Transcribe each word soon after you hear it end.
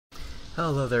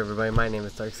Hello there everybody, my name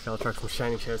is Dark Skull Truck from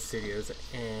Shining Shadow Studios,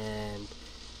 and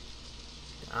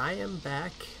I am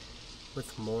back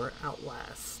with more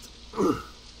Outlast.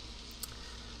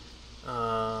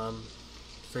 So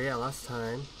yeah, last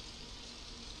time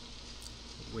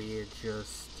we had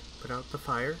just put out the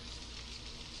fire,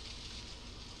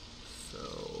 so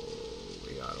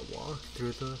we gotta walk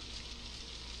through the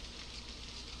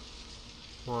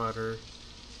water,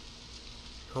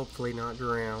 hopefully not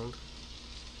drowned.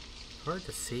 Hard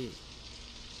to see.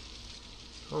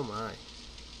 Oh my.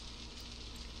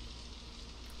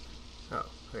 Oh,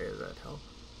 okay, does that help?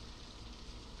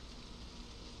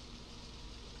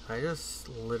 I just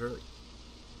literally...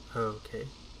 Oh, okay.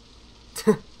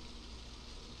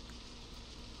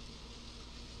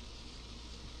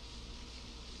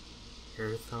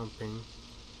 Ear thumping.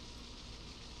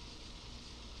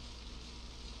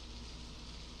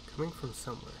 Coming from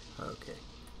somewhere. Okay.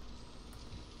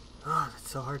 Ah, oh, that's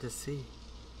so hard to see.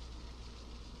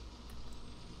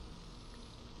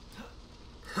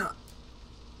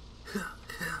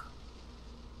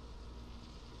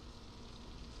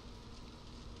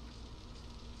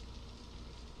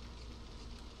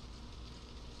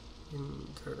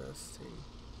 Interesting.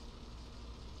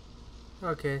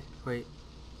 Okay, wait.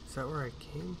 Is that where I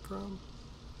came from?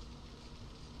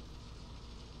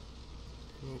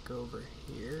 I need to go over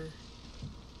here.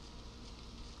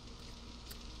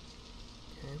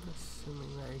 Okay, I'm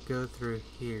assuming that I go through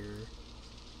here.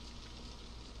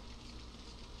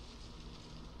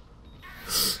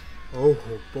 Oh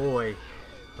boy.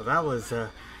 Well, that was,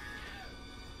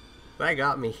 that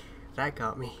got me. That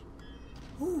got me.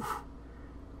 Whew.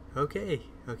 Okay,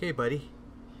 okay, buddy.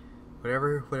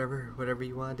 Whatever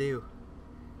you want to do.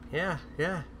 Yeah.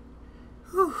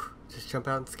 Whew. Just jump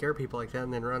out and scare people like that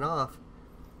and then run off.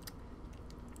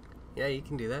 Yeah, you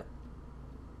can do that.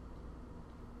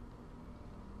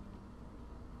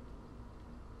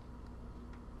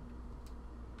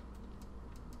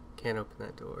 Can't open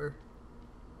that door.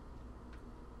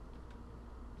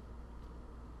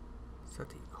 Is that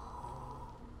the...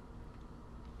 Oh.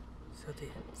 Is that the...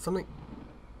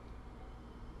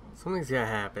 Something's gonna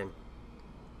happen.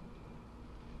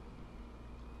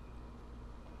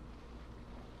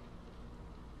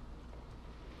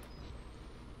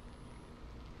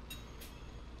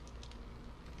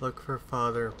 Look for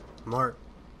Father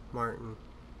Martin.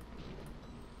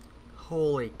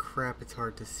 Holy crap, it's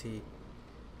hard to see.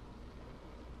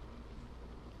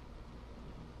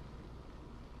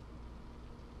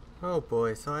 Oh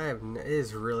boy, so it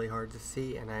is really hard to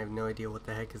see, and I have no idea what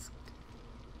the heck is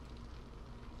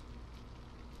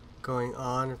going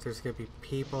on. If there's gonna be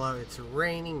people out, it's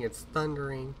raining, it's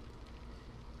thundering.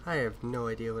 I have no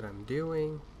idea what I'm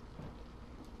doing.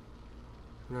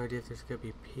 No idea if there's gonna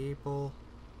be people.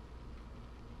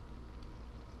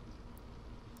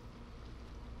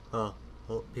 Well,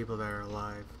 people that are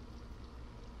alive.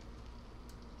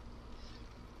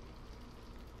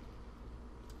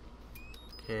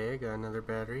 Okay, got another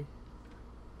battery.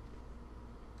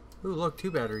 Ooh, look,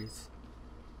 2 batteries.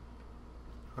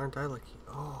 Aren't I lucky?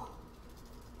 Oh.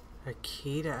 A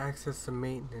key to access the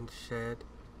maintenance shed.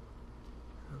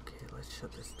 Okay, let's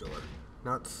shut this door.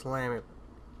 Not slam it.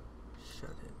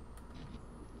 Shut it.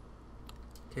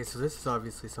 Okay, so this is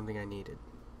obviously something I needed.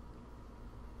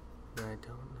 I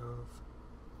don't know if...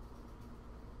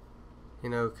 You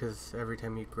know, because every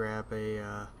time you grab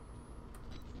a,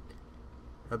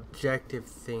 objective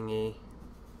thingy,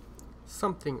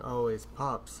 something always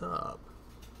pops up.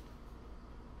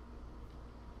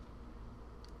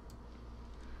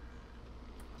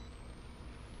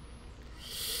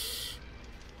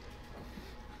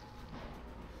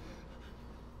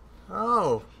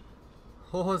 Oh,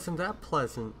 well, wasn't that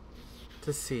pleasant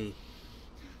to see?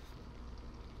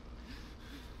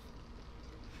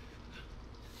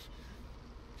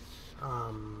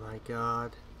 Oh my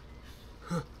god.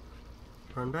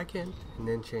 Run back in and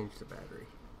then change the battery.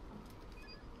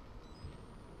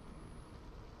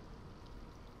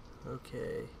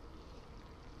 Okay.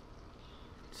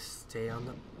 Just stay on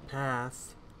the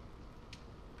path.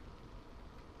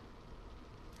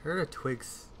 Heard a twig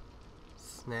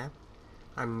snap.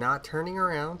 I'm not turning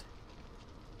around.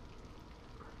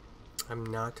 I'm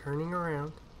not turning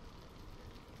around.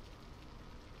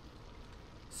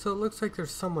 So it looks like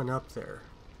there's someone up there.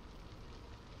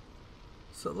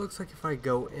 So it looks like if I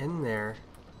go in there...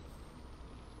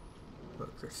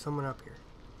 Look, there's someone up here.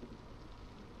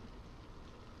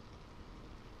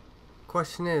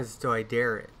 Question is, do I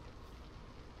dare it?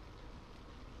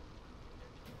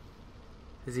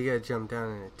 Is he gonna jump down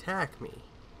and attack me?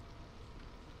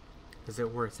 Is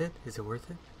it worth it? Is it worth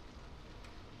it?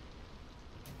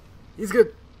 He's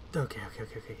good. Okay, okay,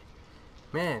 okay, okay.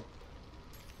 Man,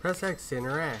 press X to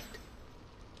interact.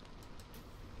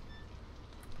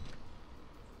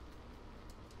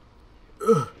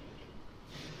 Ugh.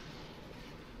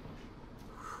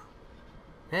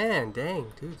 Man,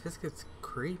 dang, dude, this gets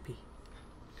creepy.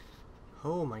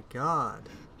 Oh my god.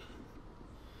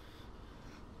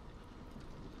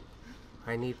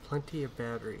 I need plenty of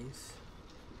batteries.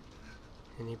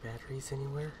 Any batteries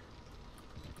anywhere?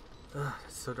 Ugh,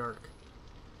 it's so dark.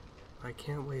 I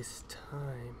can't waste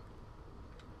time.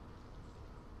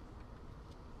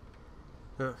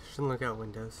 Ugh, shouldn't look out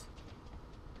windows.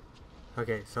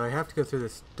 Okay, so I have to go through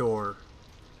this door.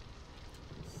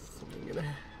 Something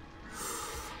gonna...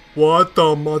 What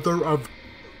the mother of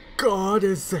God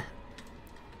is that?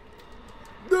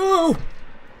 No!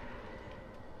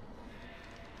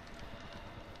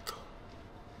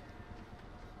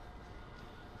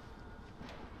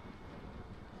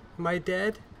 Am I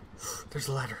dead? There's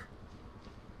a ladder.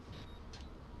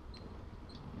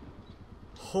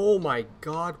 Oh my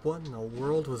god, what in the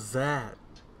world was that?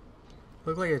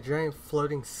 Looked like a giant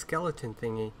floating skeleton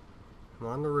thingy. I'm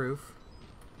on the roof.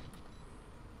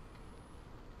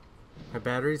 My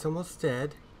battery's almost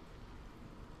dead.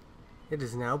 It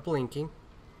is now blinking.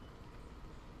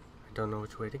 I don't know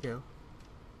which way to go.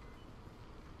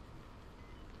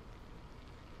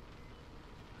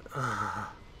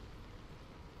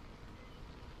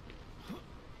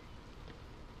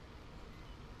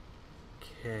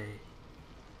 Okay.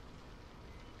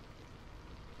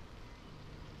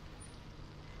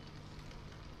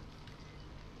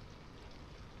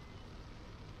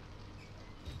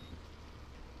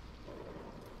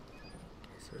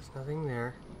 So there's nothing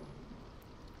there.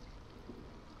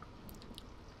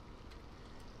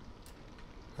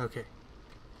 Okay.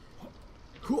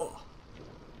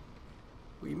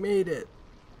 We made it.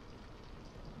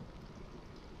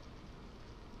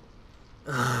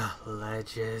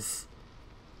 Ledges.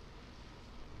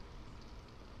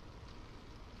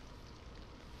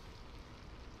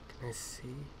 Can I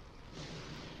see?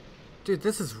 Dude,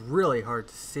 this is really hard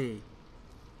to see.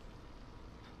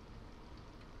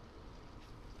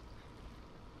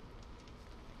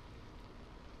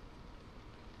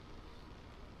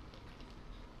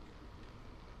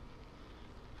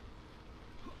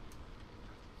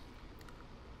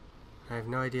 I have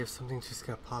no idea if something's just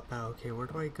gonna pop out. Okay, where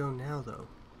do I go now, though?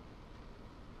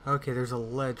 Okay, there's a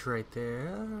ledge right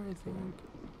there, I think.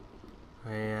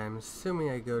 I'm assuming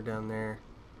I go down there.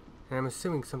 And I'm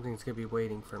assuming something's gonna be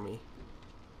waiting for me.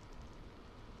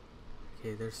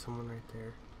 Okay, there's someone right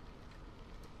there.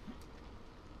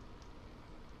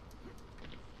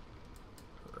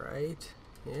 Right?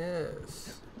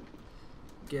 Yes.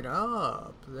 Get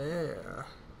up there.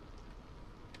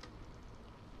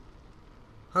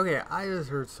 Okay, I just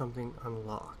heard something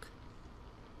unlock.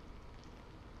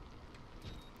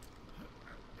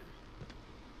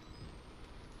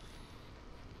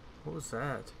 What was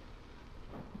that?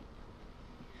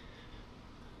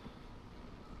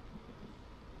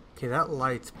 Okay, that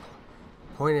light's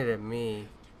pointed at me.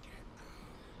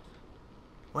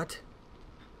 What?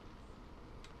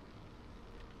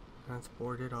 That's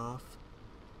boarded off.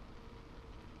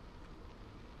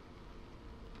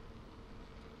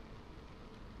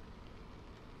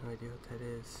 No idea what that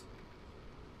is.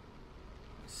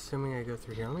 Assuming I go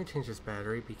through here. Let me change this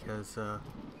battery because,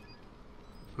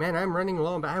 man, I'm running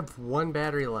low, but I have one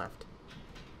battery left.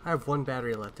 I have one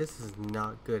battery left. This is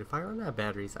not good. If I run out of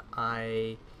batteries,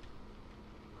 Hey.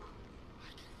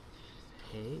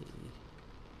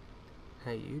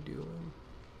 How you doing?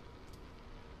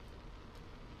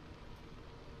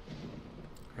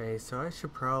 Okay, so I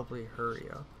should probably hurry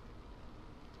up.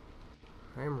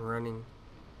 I'm running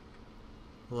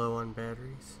low on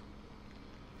batteries.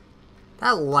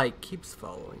 That light keeps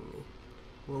following me.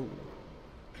 Whoa.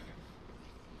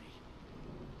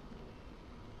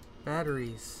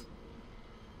 Batteries.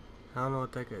 I don't know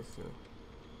what that guy's doing.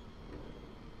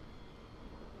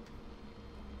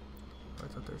 I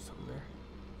thought there was something there.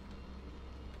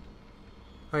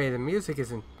 Oh yeah, the music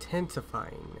is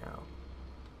intensifying now.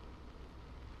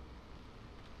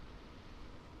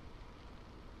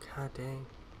 God dang.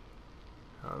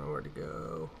 I don't know where to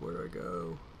go. Where do I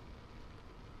go?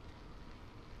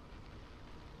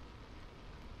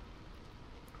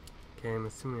 Okay, I'm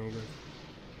assuming I go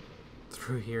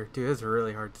through here. Dude, this is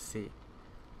really hard to see.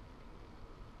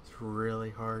 It's really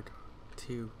hard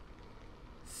to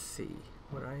see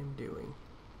what I am doing.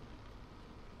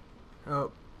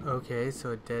 Oh, okay,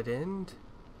 so a dead end.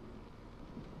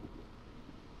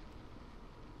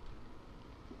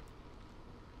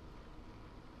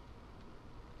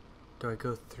 Do I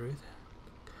go through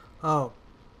that? Oh.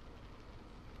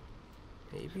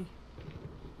 Maybe?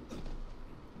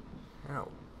 Ow.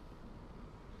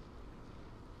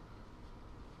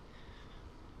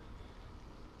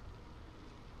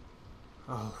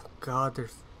 Oh god,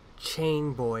 there's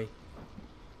Chain Boy.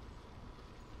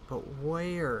 But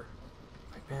where?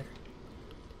 My battery.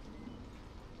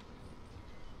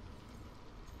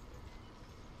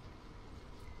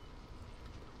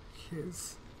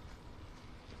 His.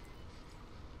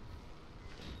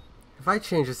 If I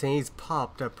change this and he's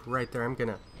popped up right there, I'm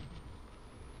gonna.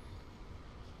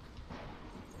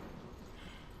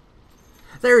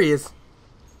 There he is!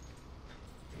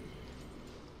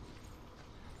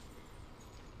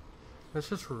 Let's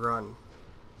just run.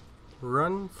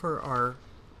 Run for our...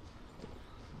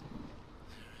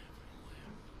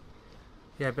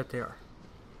 Yeah, I bet they are.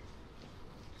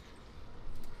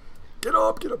 Get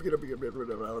up, get up, get up, get up,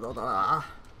 get up.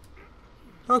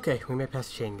 Okay, we made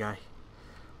past Chain Guy.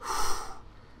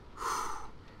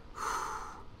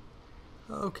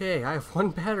 Okay, I have one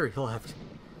battery left.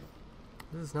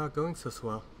 This is not going so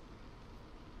swell.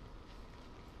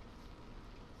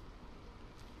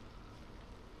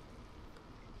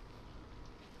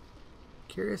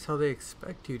 Curious how they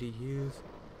expect you to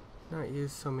not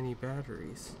use so many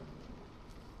batteries.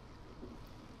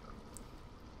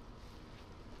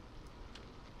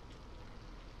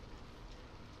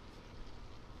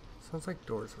 Sounds like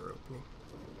doors are opening.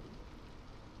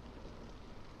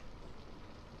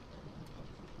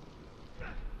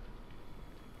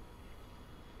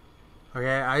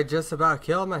 Okay, I just about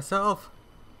killed myself.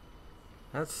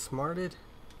 That's smarted.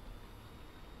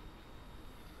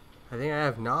 I think I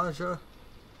have nausea.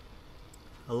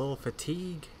 A little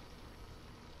fatigue.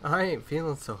 I ain't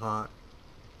feeling so hot.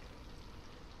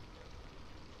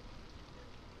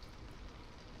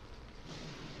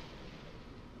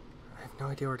 I have no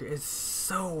idea where to. It's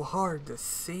so hard to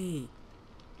see.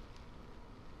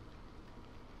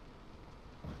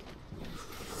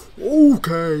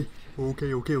 Okay.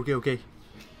 Okay.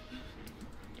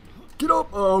 Get up!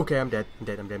 Oh, okay, I'm dead.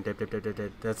 I'm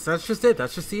dead. That's just it.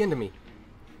 That's just the end of me.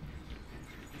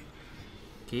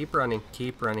 Keep running.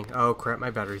 Oh crap, my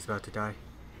battery's about to die.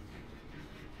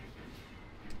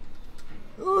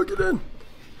 Oh, get in!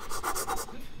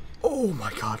 Oh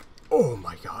my god.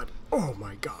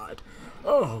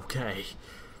 Okay.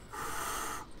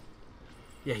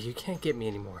 Yeah, you can't get me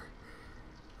anymore.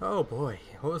 Oh boy,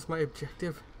 what was my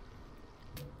objective?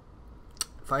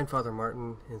 Find Father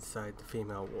Martin inside the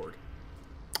female ward.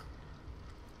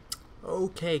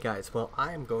 Okay guys, well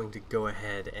I'm going to go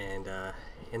ahead and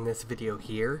end this video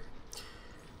here.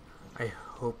 I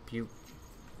hope you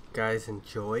guys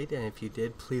enjoyed, and if you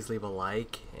did, please leave a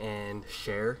like and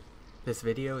share this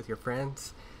video with your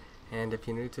friends. And if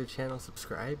you're new to the channel,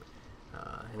 subscribe.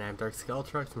 And I'm Dark Skull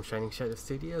Truck from Shining Shadow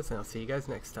Studios, and I'll see you guys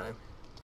next time.